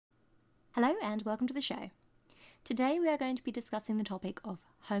Hello and welcome to the show. Today we are going to be discussing the topic of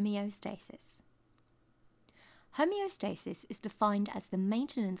homeostasis. Homeostasis is defined as the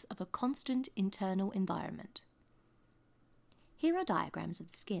maintenance of a constant internal environment. Here are diagrams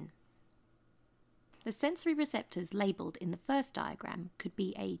of the skin. The sensory receptors labelled in the first diagram could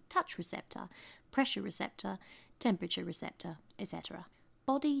be a touch receptor, pressure receptor, temperature receptor, etc.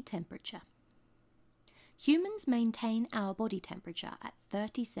 Body temperature. Humans maintain our body temperature at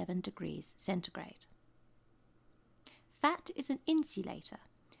 37 degrees centigrade. Fat is an insulator,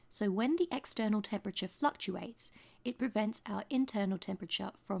 so when the external temperature fluctuates, it prevents our internal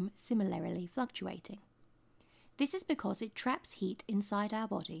temperature from similarly fluctuating. This is because it traps heat inside our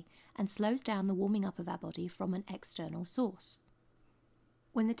body and slows down the warming up of our body from an external source.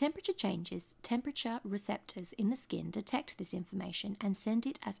 When the temperature changes, temperature receptors in the skin detect this information and send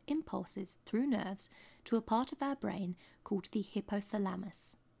it as impulses through nerves to a part of our brain called the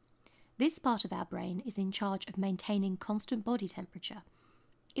hypothalamus. This part of our brain is in charge of maintaining constant body temperature.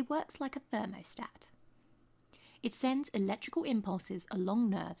 It works like a thermostat. It sends electrical impulses along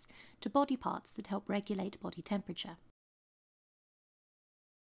nerves to body parts that help regulate body temperature.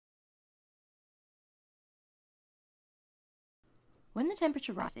 When the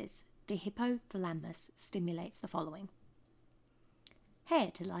temperature rises, the hypothalamus stimulates the following.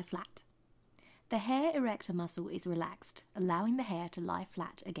 Hair to lie flat. The hair erector muscle is relaxed, allowing the hair to lie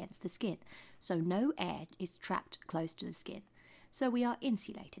flat against the skin, so no air is trapped close to the skin, so we are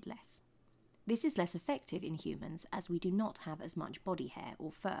insulated less. This is less effective in humans as we do not have as much body hair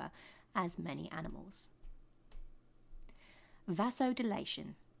or fur as many animals.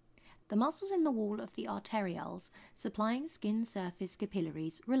 Vasodilation. The muscles in the wall of the arterioles supplying skin surface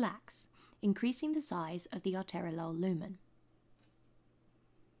capillaries relax, increasing the size of the arteriolar lumen.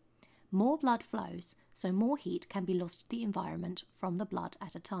 More blood flows, so more heat can be lost to the environment from the blood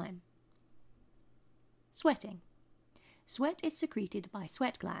at a time. Sweating. Sweat is secreted by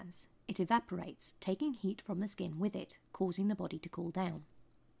sweat glands. It evaporates, taking heat from the skin with it, causing the body to cool down.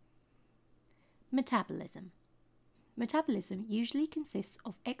 Metabolism. Metabolism usually consists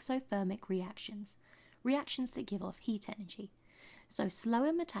of exothermic reactions, reactions that give off heat energy, so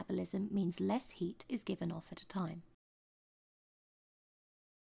slower metabolism means less heat is given off at a time.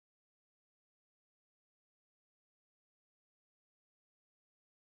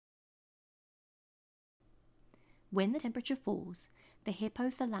 When the temperature falls, the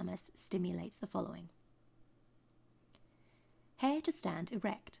hypothalamus stimulates the following. Hair to stand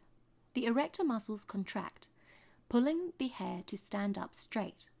erect. The erector muscles contract, pulling the hair to stand up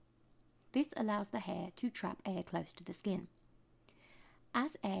straight. This allows the hair to trap air close to the skin.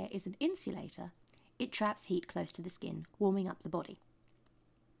 As air is an insulator, it traps heat close to the skin, warming up the body.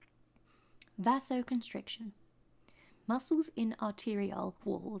 Vasoconstriction. Muscles in arterial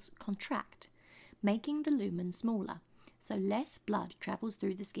walls contract, making the lumen smaller, so less blood travels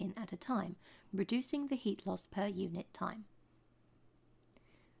through the skin at a time, reducing the heat loss per unit time.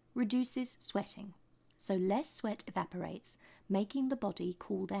 Reduces sweating, so less sweat evaporates, making the body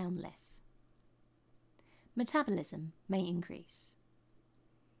cool down less. Metabolism may increase.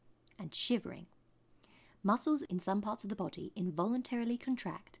 And shivering. Muscles in some parts of the body involuntarily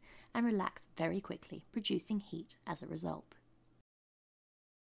contract and relax very quickly, producing heat as a result.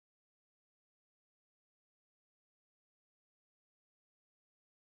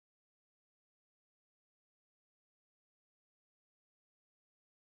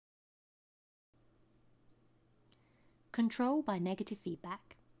 Control by negative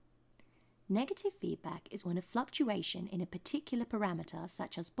feedback. Negative feedback is when a fluctuation in a particular parameter,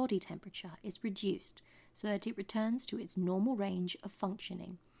 such as body temperature, is reduced so that it returns to its normal range of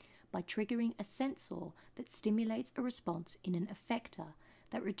functioning by triggering a sensor that stimulates a response in an effector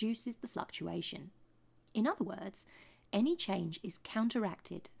that reduces the fluctuation. In other words, any change is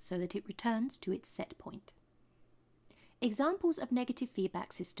counteracted so that it returns to its set point. Examples of negative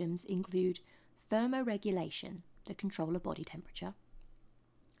feedback systems include thermoregulation, the control of body temperature,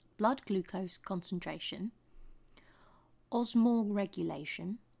 blood glucose concentration,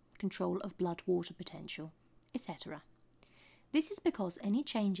 osmoregulation, control of blood water potential, etc. This is because any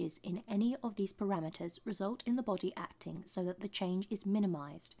changes in any of these parameters result in the body acting so that the change is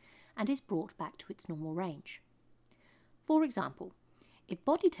minimized and is brought back to its normal range. For example, if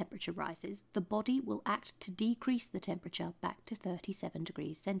body temperature rises, the body will act to decrease the temperature back to 37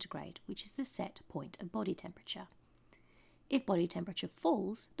 degrees centigrade, which is the set point of body temperature. If body temperature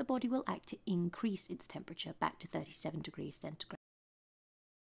falls, the body will act to increase its temperature back to 37 degrees centigrade.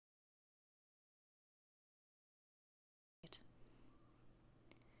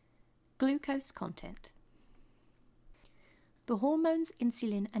 Glucose content. The hormones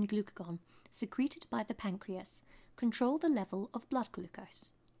insulin and glucagon, secreted by the pancreas, control the level of blood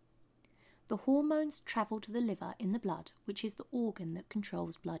glucose. The hormones travel to the liver in the blood, which is the organ that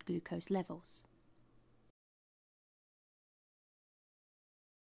controls blood glucose levels.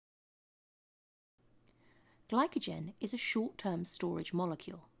 Glycogen is a short-term storage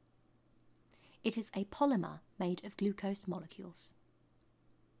molecule. It is a polymer made of glucose molecules.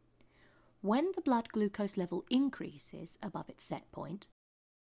 When the blood glucose level increases above its set point,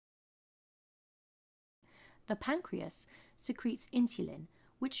 the pancreas secretes insulin,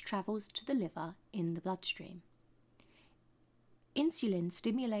 which travels to the liver in the bloodstream. Insulin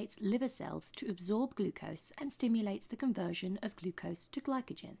stimulates liver cells to absorb glucose and stimulates the conversion of glucose to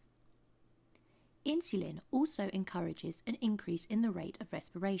glycogen. Insulin also encourages an increase in the rate of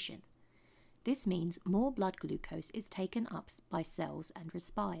respiration. This means more blood glucose is taken up by cells and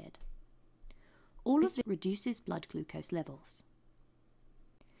respired. All of this reduces blood glucose levels.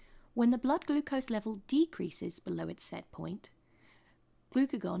 When the blood glucose level decreases below its set point,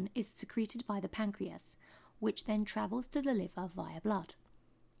 glucagon is secreted by the pancreas, which then travels to the liver via blood.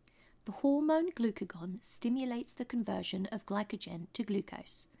 The hormone glucagon stimulates the conversion of glycogen to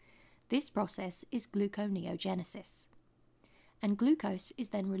glucose. This process is gluconeogenesis, and glucose is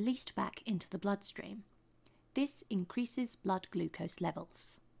then released back into the bloodstream. This increases blood glucose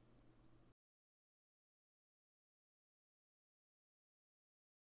levels.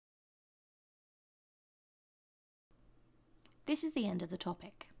 This is the end of the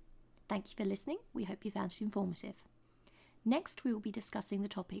topic. Thank you for listening. We hope you found it informative. Next, we will be discussing the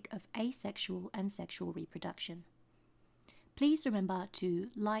topic of asexual and sexual reproduction. Please remember to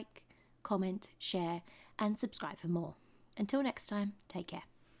like, comment, share, and subscribe for more. Until next time, take care.